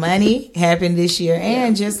again, money happened this year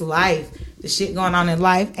and just life. The shit going on in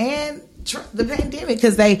life and the pandemic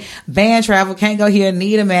because they banned travel. Can't go here,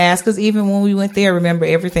 need a mask. Because even when we went there, remember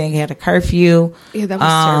everything had a curfew. Yeah, that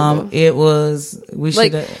was terrible. It was,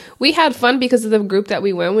 we had fun because of the group that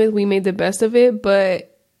we went with. We made the best of it, but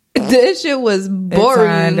this shit was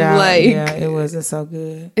boring. It wasn't so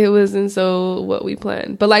good. It wasn't so what we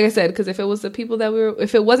planned. But like I said, because if it wasn't for the people that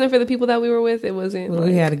we were with, it wasn't. Well,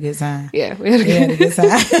 we had a good time. Yeah, we had a good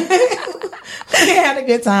time. We had a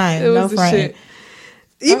good time. It was the shit.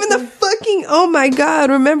 Even the fucking, oh my God,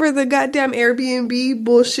 remember the goddamn Airbnb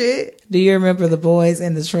bullshit? Do you remember the boys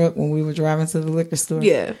in the truck when we were driving to the liquor store?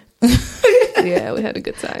 Yeah. Yeah, we had a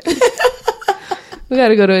good time. We got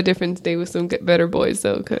to go to a different state with some better boys,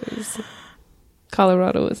 though, because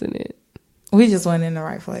Colorado wasn't it. We just went in the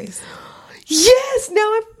right place. Yes!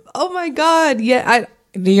 Oh my God. Yeah,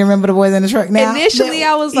 do you remember the boys in the truck now? Initially,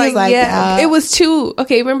 I was like, it was two.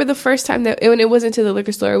 Okay, remember the first time when it wasn't to the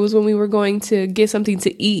liquor store, it was when we were going to get something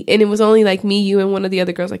to eat, and it was only like me, you, and one of the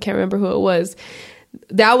other girls. I can't remember who it was.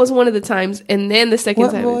 That was one of the times. And then the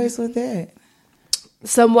second time. What boys was that?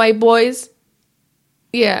 Some white boys.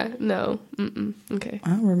 Yeah, no. Okay. I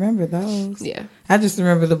don't remember those. Yeah. I just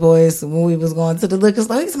remember the boys when we was going to the liquor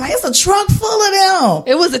store. He's like, it's a truck full of them.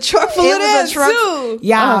 It was a truck full of them, too.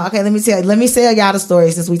 Y'all, okay, let me tell y'all the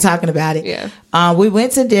story since we talking about it. Yeah. We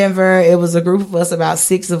went to Denver. It was a group of us, about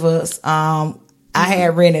 6 of us. I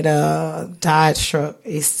had rented a Dodge truck.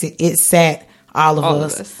 It sat all of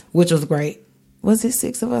us, which was great. Was it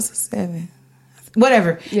 6 of us or 7?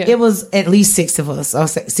 Whatever. Yeah. It was at least 6 of us, or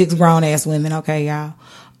 6 grown ass women. Okay, y'all.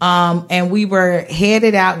 And we were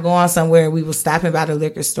headed out going somewhere. We were stopping by the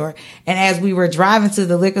liquor store. And as we were driving to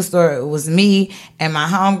the liquor store, it was me and my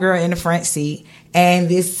homegirl in the front seat. And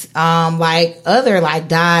this, other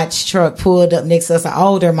Dodge truck pulled up next to us, an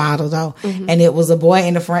older model though. Mm-hmm. And it was a boy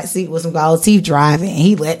in the front seat with some gold teeth driving. And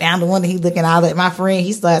he let down the window. He looking out at my friend.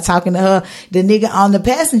 He started talking to her. The nigga on the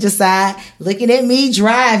passenger side looking at me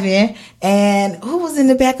driving. And who was in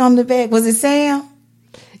the back on the back? Was it Sam?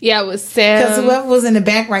 Yeah, it was Sam. Because whoever was in the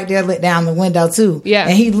back right there let down the window too. Yeah.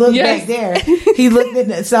 And he looked back there. He looked at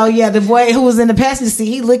the boy who was in the passenger seat,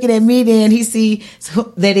 he looking at me, then he see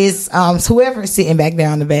that is whoever is sitting back there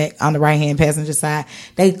on the back, on the right hand passenger side.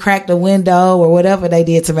 They cracked the window or whatever they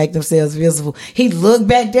did to make themselves visible. He looked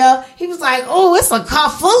back there. He was like, oh, it's a car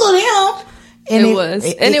full of them. And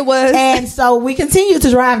it was. And so we continued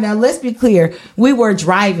to drive. Now, let's be clear. We were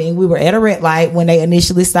driving. We were at a red light. When they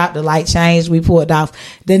initially stopped, the light changed. We pulled off.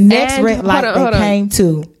 The next red light they came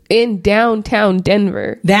to. In downtown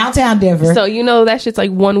Denver. So, that shit's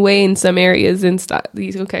like one way in some areas and stuff.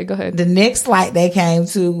 Okay, go ahead. The next light they came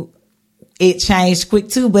to, it changed quick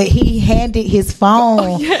too, but he handed his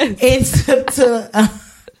phone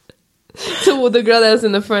to the girl that was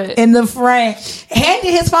in the front.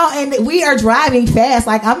 Handed his phone, and we are driving fast.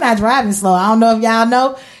 Like, I'm not driving slow. I don't know if y'all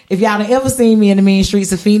know. If y'all done ever seen me in the mean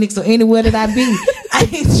streets of Phoenix or anywhere that I be, I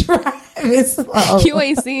ain't driving slow. You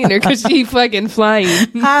ain't seen her because she fucking flying.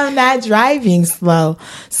 I'm not driving slow.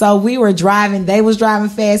 So we were driving. They was driving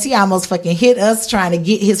fast. He almost fucking hit us trying to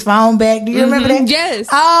get his phone back. Do you remember that? Yes.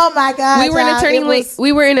 Oh my God. We were in a turning lane.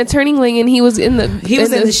 We were in a turning lane, and he was in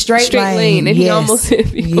the straight lane, and he almost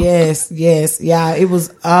hit me. Yes. Yeah. It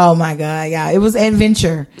was. Oh my God. Yeah. It was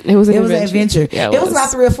adventure. It was adventure. Yeah, it was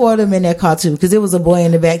about 3 or 4 of them in that car too, because it was a boy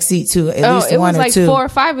in the back seat too. At least one or two. It was like 4 or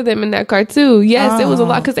 5 of them in that car too. Yes, it was a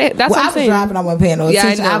lot, because that's what I'm saying. I was driving. I wasn't paying no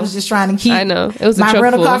attention. I was just trying to keep. I know it was my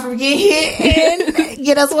rental car from getting hit and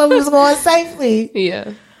get us where we was going safely.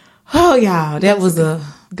 Yeah. Oh, y'all, that was a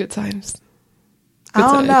good times. I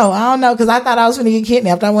don't know, because I thought I was going to get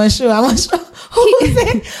kidnapped. I wasn't sure. Who was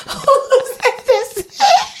that?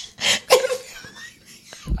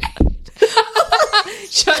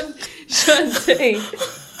 Shantae.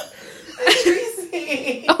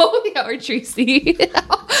 Oh yeah, or Tracy.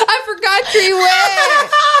 I forgot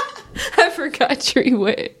Tree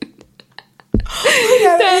went.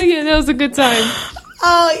 That was a good time.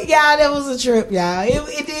 Oh yeah, that was a trip, y'all.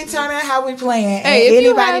 It did turn out how we planned. Hey,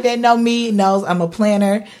 anybody that know me knows I'm a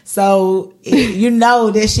planner, so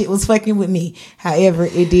that shit was fucking with me. However,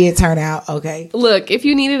 it did turn out okay. Look, if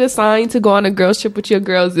you needed a sign to go on a girls trip with your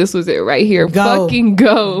girls, this was it right here. Fucking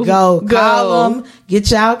go. Call them, get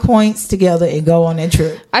y'all points together, and go on that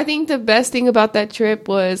trip. I think the best thing about that trip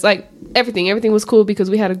was like everything was cool, because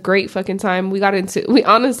we had a great fucking time. We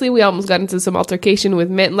almost got into some altercation with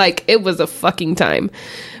men. Like, it was a fucking time.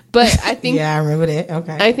 But I think yeah, I remember that.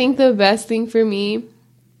 Okay. I think the best thing for me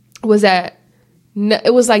was that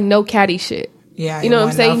it was like no catty shit. Yeah, you know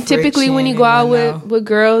what I'm saying? Typically when you go out with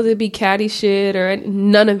girls, it'd be catty shit or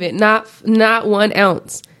none of it. Not 1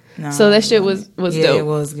 ounce. No, so that shit was dope. It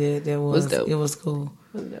was good. It was dope. It was cool.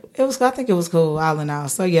 I think it was cool all in all.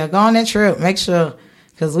 So yeah, go on that trip. Make sure,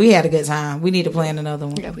 because we had a good time. We need to plan another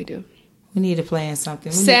one. Yeah, we do. We need to plan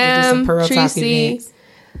something. We Sam, need to do some Pearl Tracy, Talk events.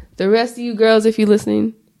 The rest of you girls, if you're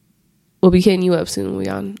listening, we'll be hitting you up soon.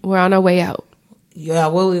 We're on our way out. Yeah,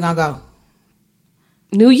 where we gonna go?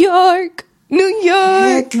 New York.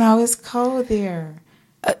 Heck no, it's cold there.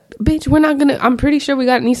 Bitch, we're not gonna. I'm pretty sure we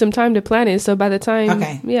need some time to plan it. So by the time,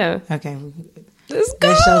 okay, let's go.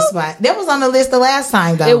 That's your spot. That was on the list the last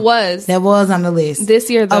time, though. It was. That was on the list this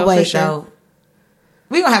year, though. Oh wait, for sure. though.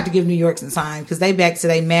 We're going to have to give New York some time, because they back to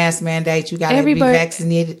their mask mandate. You got to be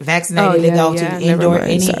vaccinated to go to any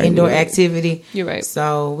indoor activity. You're right.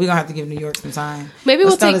 So we're going to have to give New York some time. Maybe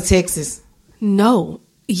Let's go to Texas. No.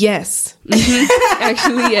 Yes. Mm-hmm.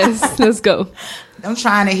 Actually, yes. Let's go. I'm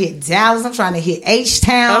trying to hit Dallas. I'm trying to hit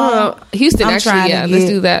H-Town. Houston, let's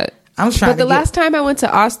do that. But the last time I went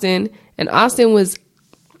to Austin, and Austin was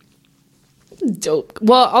dope.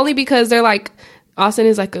 Well, only because they're like, Austin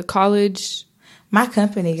is like a college. My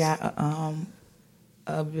company got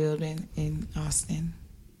a building in Austin.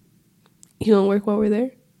 You don't work while we're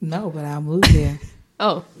there? No, but I'll move there.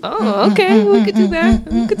 Okay. We could do that.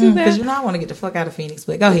 Because I want to get the fuck out of Phoenix,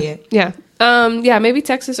 but go ahead. Yeah. Maybe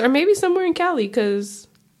Texas, or maybe somewhere in Cali, because...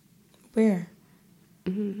 Where?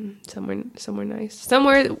 Somewhere nice.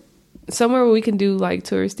 Somewhere where we can do like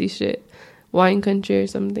touristy shit. Wine country or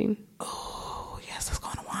something. Oh, yes, let's go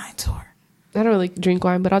on a wine tour. I don't really drink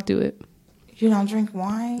wine, but I'll do it. You don't drink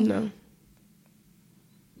wine? No.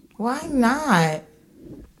 Why not?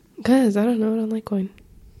 Because I don't know. I don't like wine.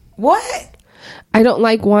 What? I don't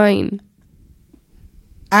like wine.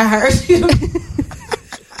 I heard you.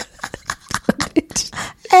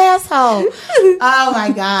 Asshole. Oh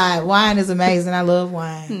my God. Wine is amazing. I love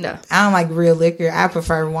wine. No. I don't like real liquor. I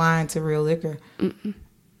prefer wine to real liquor.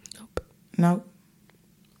 Nope.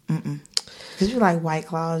 Because you like White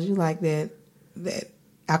Claws. You like that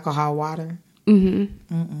alcohol water. I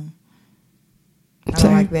don't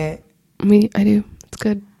like that. I do. It's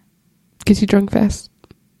good. Gets you drunk fast.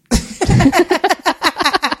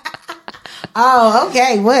 Oh,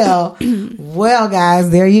 okay. Well, guys,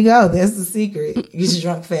 there you go. That's the secret. You get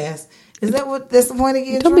drunk fast. Is that's the point of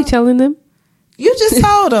getting Don't drunk? be telling them. You just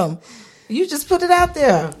told them. You just put it out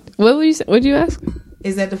there. What would you say? What'd you ask?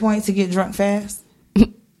 Is that the point, to get drunk fast?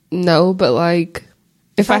 No, but like,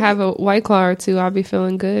 if I have a White Claw or two, I'll be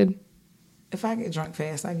feeling good. If I get drunk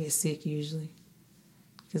fast, I get sick usually.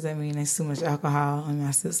 Because that means there's too much alcohol in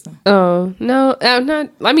my system. Oh, no, I'm not.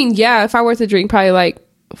 I mean, yeah, if I were to drink probably like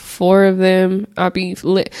 4 of them, I'll be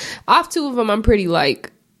lit. Off 2 of them, I'm pretty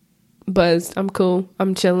like buzzed. I'm cool.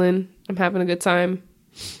 I'm chilling. I'm having a good time.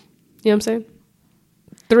 You know what I'm saying?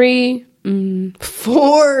 3,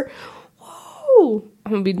 4. Whoa.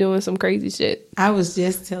 I'm going to be doing some crazy shit. I was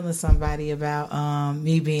just telling somebody about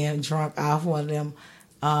me being drunk off one of them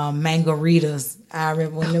Mangaritas. I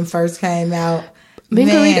remember when them first came out.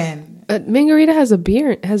 Margarita has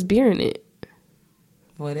beer in it.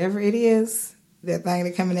 Whatever it is, that thing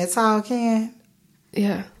that come in that tall can.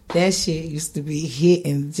 Yeah. That shit used to be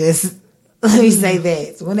hitting. Just let me say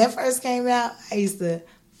that. So when that first came out, I used to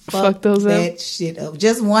fuck those that up. Shit up.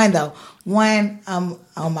 Just one though. 1, I'm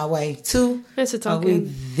on my way. 2, we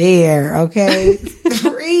there. Okay.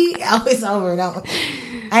 3, it's over. No,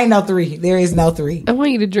 I ain't no 3. There is no 3. I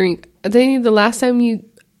want you to drink. The last time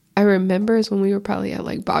I remember is when we were probably at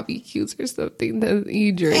like Bobby Q's or something that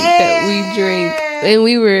we drank, and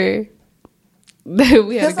we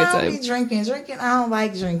had a good time. I don't be drinking. I don't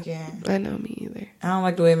like drinking. I know, me either. I don't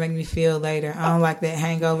like the way it make me feel later. I don't like that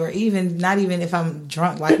hangover. Not even if I'm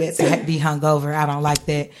drunk like that to be hungover. I don't like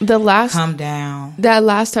that. Come down. That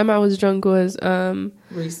last time I was drunk was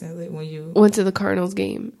recently when you went to the Cardinals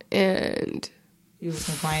game and. You was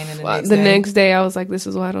complaining the next day. I was like, this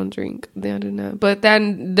is why I don't drink. Then I did not. But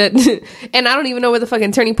then and I don't even know where the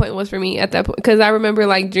fucking turning point was for me at that point. Because I remember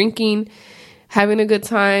like drinking, having a good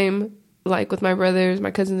time, like with my brothers,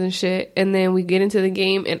 my cousins and shit. And then we get into the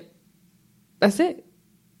game and that's it.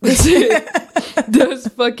 That's it. That's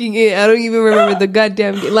fucking it. I don't even remember the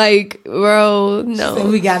goddamn game. Like, bro, no. So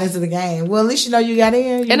we got into the game. Well, at least you know you got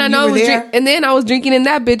in. And I know and then I was drinking in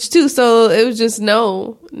that bitch too. So it was just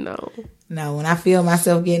no. No, when I feel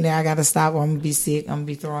myself getting there, I got to stop or I'm going to be sick. I'm going to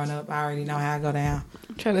be throwing up. I already know how I go down.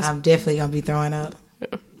 I'm definitely going to be throwing up.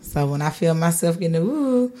 Yeah. So when I feel myself getting the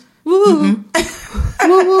woo, woo, woo,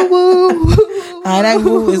 woo, woo. That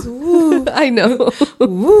woo is woo. I know.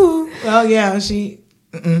 Woo. Oh, yeah. That's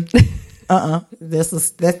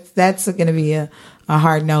going to be a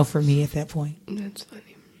hard no for me at that point. That's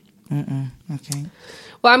funny. Okay.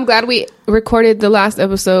 Well, I'm glad we recorded the last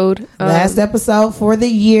episode. Last episode for the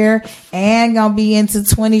year, and gonna be into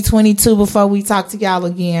 2022 before we talk to y'all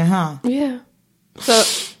again, huh? Yeah. So,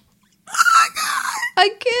 oh my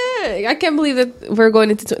God, I can't believe that we're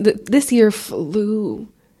going into this year flew.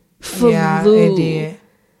 Yeah, it did.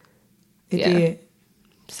 It did.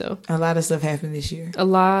 So a lot of stuff happened this year. A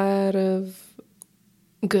lot of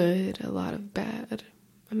good, a lot of bad.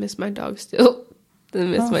 I miss my dog still.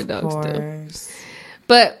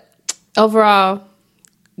 But overall,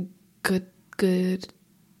 good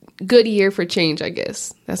year for change, I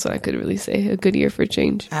guess. That's what I could really say. A good year for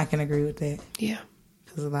change. I can agree with that. Yeah.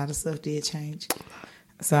 Because a lot of stuff did change.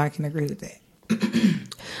 So I can agree with that.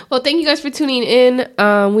 Well, thank you guys for tuning in.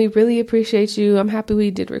 We really appreciate you. I'm happy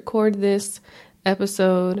we did record this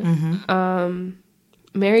episode.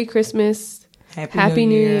 Merry Christmas. Happy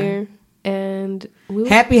New Year. And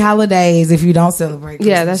happy holidays if you don't celebrate Christmas.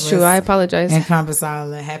 Yeah, that's true. I apologize. Encompass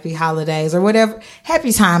all that. Happy holidays or whatever.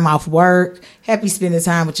 Happy time off work. Happy spending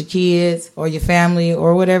time with your kids or your family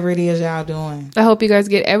or whatever it is y'all doing. I hope you guys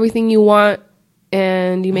get everything you want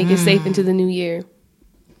and you make it safe into the new year.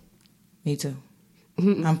 Me too.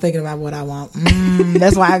 I'm thinking about what I want.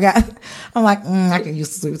 That's why I'm like, I can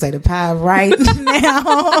use sweet potato pie right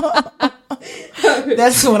now.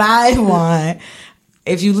 That's what I want.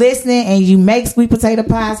 If you listening and you make sweet potato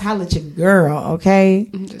pies, holla at your girl, okay?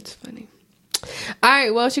 That's funny. All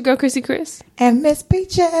right, well, it's your girl, Chrissy Chris. And Miss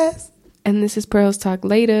Peaches. And this is Pearls Talk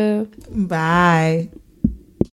Later. Bye.